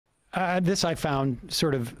this I found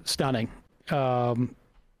sort of stunning. At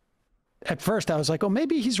first, I was like, oh,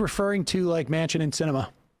 maybe he's referring to like Manchin and Sinema,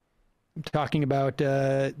 talking about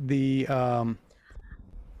the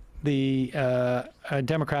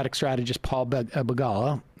Democratic strategist Paul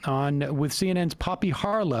Begala with CNN's Poppy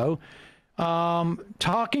Harlow,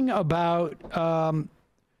 talking about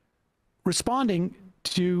responding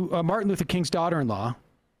to Martin Luther King's daughter-in-law,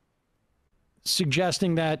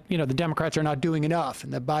 suggesting that, you know, the Democrats are not doing enough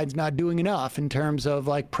and that Biden's not doing enough in terms of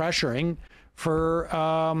like pressuring for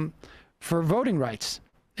voting rights.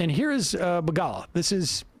 And here is Begala. This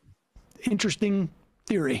is interesting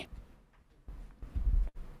theory.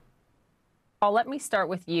 Paul, let me start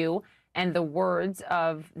with you and the words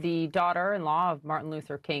of the daughter-in-law of Martin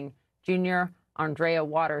Luther King Jr., Andrea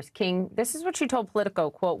Waters King. This is what she told Politico,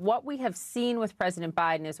 quote, "What we have seen with President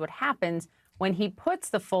Biden is what happens when he puts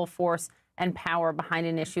the full force and power behind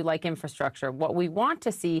an issue like infrastructure. What we want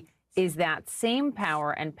to see is that same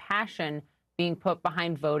power and passion being put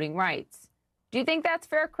behind voting rights." Do you think that's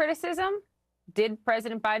fair criticism? Did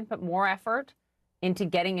President Biden put more effort into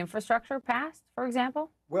getting infrastructure passed, for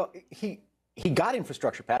example? Well, he got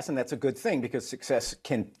infrastructure passed, and that's a good thing because success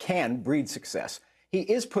can breed success. He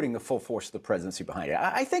is putting the full force of the presidency behind it.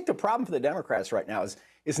 I think the problem for the Democrats right now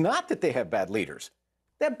is not that they have bad leaders.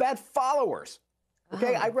 They have bad followers.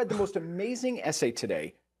 Okay, I read the most amazing essay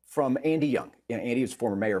today from Andy Young. You know, Andy was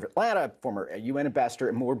former mayor of Atlanta, former UN ambassador,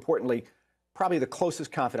 and more importantly, probably the closest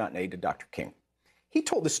confidant and aide to Dr. King. He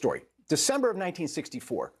told this story. December of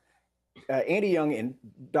 1964, Andy Young and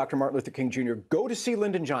Dr. Martin Luther King Jr. go to see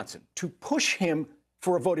Lyndon Johnson to push him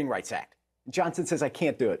for a Voting Rights Act. Johnson says, "I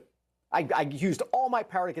can't do it. I used all my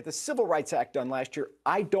power to get the Civil Rights Act done last year.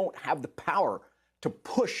 I don't have the power to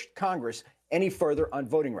push Congress any further on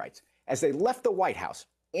voting rights." As they left the White House,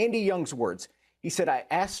 Andy Young's words, he said, I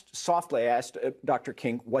asked Dr.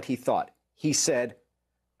 King what he thought. He said,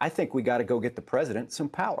 "I think we got to go get the president some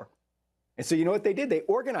power." And so you know what they did? They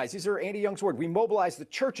organized. These are Andy Young's words. "We mobilized the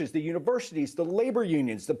churches, the universities, the labor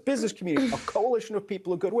unions, the business community, a coalition of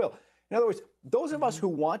people of goodwill." In other words, those of us who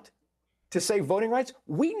want to save voting rights,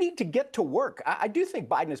 we need to get to work. I do think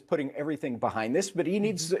Biden is putting everything behind this, but he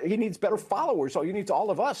needs better followers. So he needs all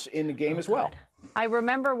of us in the game as well. I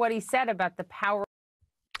remember what he said about the power.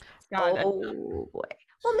 Oh, boy.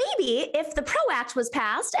 Well, maybe if the PRO Act was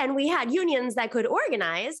passed and we had unions that could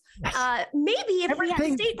organize, maybe if we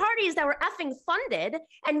had state parties that were effing funded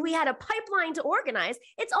and we had a pipeline to organize,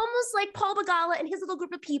 it's almost like Paul Begala and his little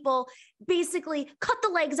group of people basically cut the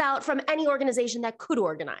legs out from any organization that could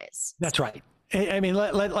organize. That's right. I mean,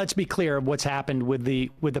 let's be clear of what's happened with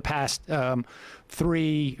the past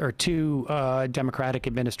 3 or 2 Democratic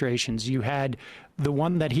administrations. You had the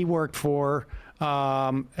one that he worked for,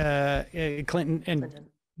 Clinton, and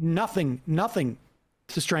nothing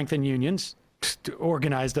to strengthen unions, to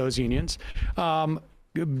organize those unions.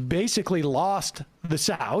 Basically lost the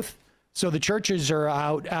South, so the churches are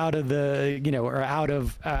out of the out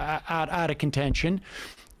of contention.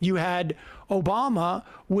 You had Obama,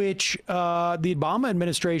 which the Obama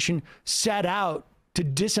administration set out to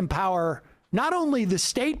disempower not only the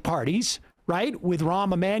state parties, right, with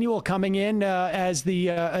Rahm Emanuel coming in as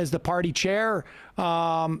the party chair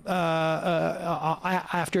after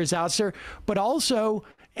his ouster, but also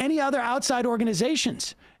any other outside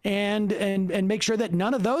organizations, and make sure that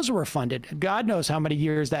none of those were funded. God knows how many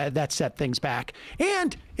years that set things back.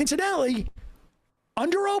 And incidentally,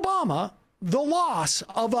 under Obama, the loss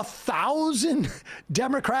of 1,000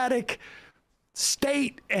 Democratic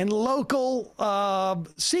state and local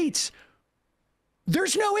seats,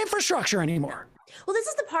 there's no infrastructure anymore. Well, this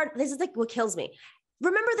is like what kills me.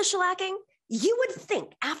 Remember the shellacking? You would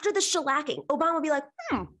think after the shellacking, Obama would be like,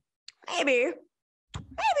 maybe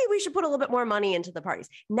we should put a little bit more money into the parties.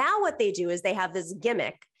 Now what they do is they have this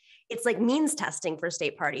gimmick. It's like means testing for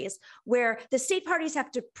state parties, where the state parties have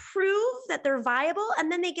to prove that they're viable, and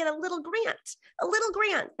then they get a little grant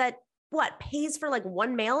that pays for like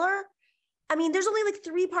one mailer. I mean, there's only like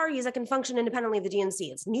 3 parties that can function independently of the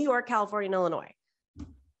DNC. It's New York, California, and Illinois.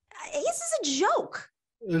 This is a joke.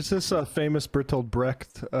 There's this famous Bertolt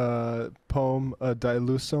Brecht poem, Die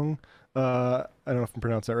Lösung. I don't know if I'm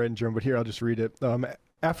pronouncing that right in German, but here I'll just read it.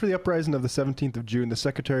 After the uprising of the 17th of June, the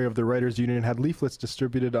secretary of the Writers' Union had leaflets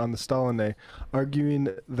distributed on the Stalinallee,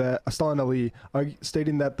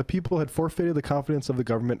 stating that the people had forfeited the confidence of the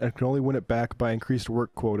government and could only win it back by increased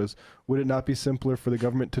work quotas. Would it not be simpler for the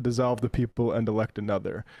government to dissolve the people and elect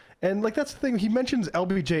another? And like, that's the thing. He mentions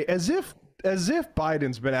LBJ as if as if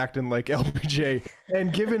Biden's been acting like LBJ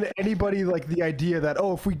and given anybody like the idea that,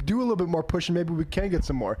 oh, if we do a little bit more pushing, maybe we can get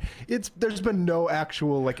some more. There's been no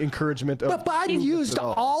actual like encouragement. But Biden used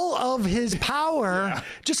all of his power,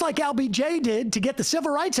 just like LBJ did, to get the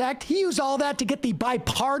Civil Rights Act. He used all that to get the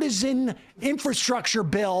bipartisan infrastructure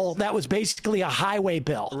bill that was basically a highway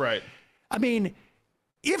bill. Right. I mean,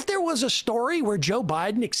 if there was a story where Joe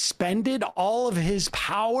Biden expended all of his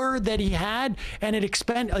power that he had and it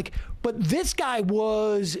but this guy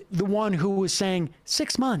was the one who was saying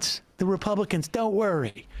 6 months, the Republicans, don't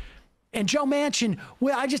worry. And Joe Manchin,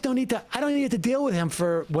 well, I don't need to deal with him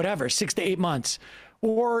for whatever, 6 to 8 months.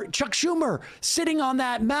 Or Chuck Schumer sitting on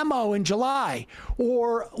that memo in July.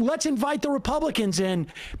 Or let's invite the Republicans in,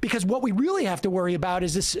 because what we really have to worry about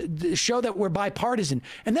is this show that we're bipartisan.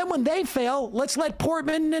 And then when they fail, let's let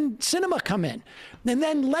Portman and Sinema come in. And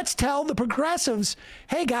then let's tell the progressives,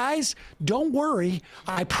 hey guys, don't worry.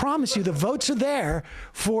 I promise you the votes are there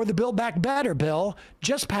for the Build Back Better bill.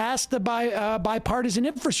 Just pass the bipartisan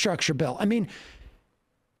infrastructure bill. I mean,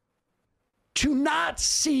 to not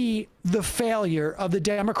see the failure of the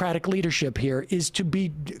Democratic leadership here is to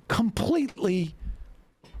be completely,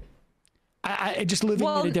 I just living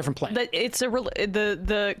in a different planet.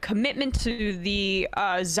 The commitment to the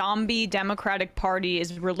zombie Democratic Party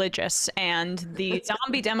is religious, and the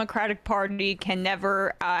zombie Democratic Party can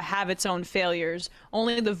never have its own failures.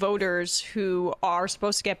 Only the voters who are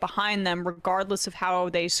supposed to get behind them, regardless of how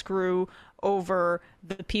they screw over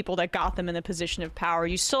the people that got them in the position of power.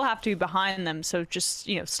 You still have to be behind them. So just,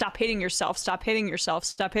 stop hitting yourself, stop hitting yourself,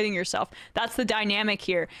 stop hitting yourself. That's the dynamic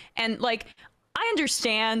here. And like, I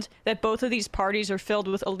understand that both of these parties are filled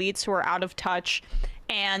with elites who are out of touch,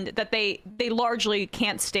 and that they largely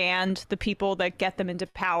can't stand the people that get them into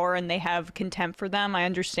power, and they have contempt for them. I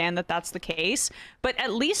understand that that's the case, but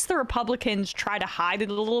at least the Republicans try to hide it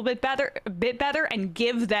a little bit better, and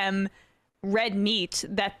give them red meat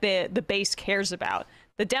that the base cares about.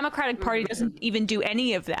 The Democratic Party doesn't even do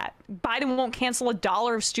any of that. Biden won't cancel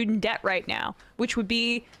 $1 of student debt right now, which would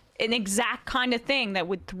be an exact kind of thing that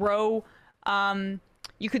would throw,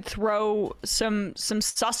 you could throw some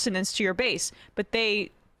sustenance to your base. But they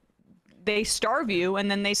starve you, and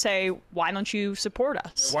then they say, why don't you support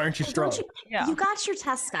us? Why aren't you strong? You got your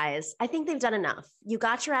tests, guys. I think they've done enough. You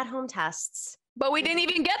got your at-home tests. But we didn't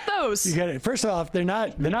even get those. You get it. First off, they're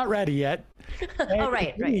not ready yet.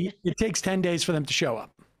 Right. It takes 10 days for them to show up.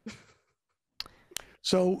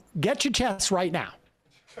 So get your tests right now.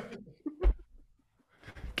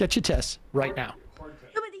 Get your tests right now. No,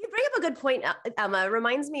 but you bring up a good point, Emma. It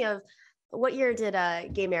reminds me of, what year did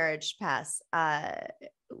gay marriage pass?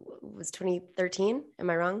 Was 2013? Am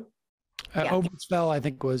I wrong? Obergefell, I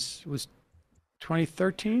think, was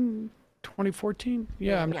 2013, 2014.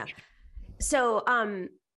 Yeah. I'm not sure. So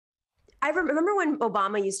I remember when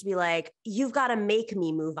Obama used to be like, you've got to make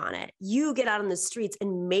me move on it. You get out on the streets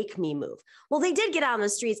and make me move. Well, they did get out on the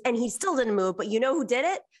streets and he still didn't move. But you know who did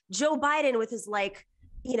it? Joe Biden, with his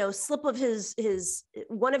slip of his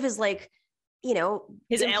one of his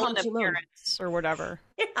his Ellen appearance or whatever.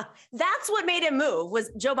 Yeah, that's what made him move, was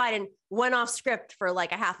Joe Biden went off script for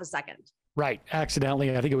like a half a second. Right.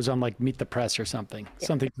 Accidentally. I think it was on like Meet the Press or something,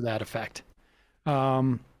 something to that effect.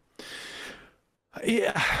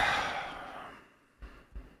 Yeah.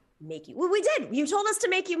 Make you. Well, we did. You told us to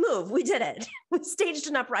make you move. We did it. We staged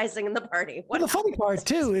an uprising in the party. Well, the funny part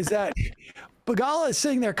too is that Begala is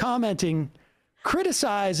sitting there commenting,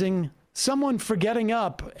 criticizing someone for getting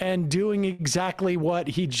up and doing exactly what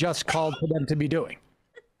he just called for them to be doing.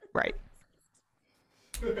 Right.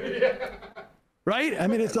 Right? I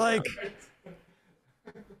mean, it's like,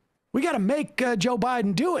 we got to make Joe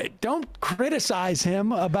Biden do it. Don't criticize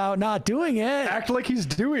him about not doing it. Act like he's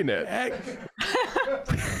doing it.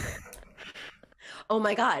 Oh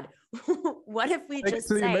my God. What if we just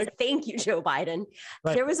say, thank you, Joe Biden?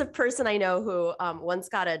 Right. There was a person I know who once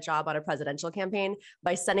got a job on a presidential campaign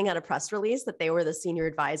by sending out a press release that they were the senior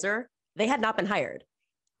advisor. They had not been hired.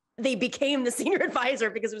 They became the senior advisor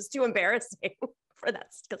because it was too embarrassing for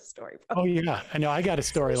that story. Oh yeah, I know. I got a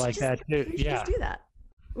story like that too. Yeah, just do that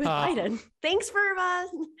with Biden. Thanks for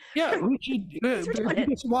yeah. We should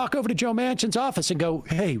just walk over to Joe Manchin's office and go,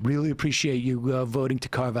 "Hey, really appreciate you voting to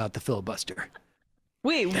carve out the filibuster."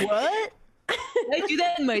 Wait, what? Did I do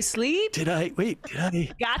that in my sleep? Did I?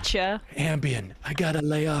 Gotcha. Ambien. I gotta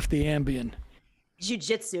lay off the Ambien.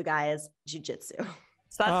 Jiu-jitsu, guys. Jiu-jitsu.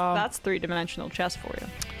 So that's three-dimensional chess for you.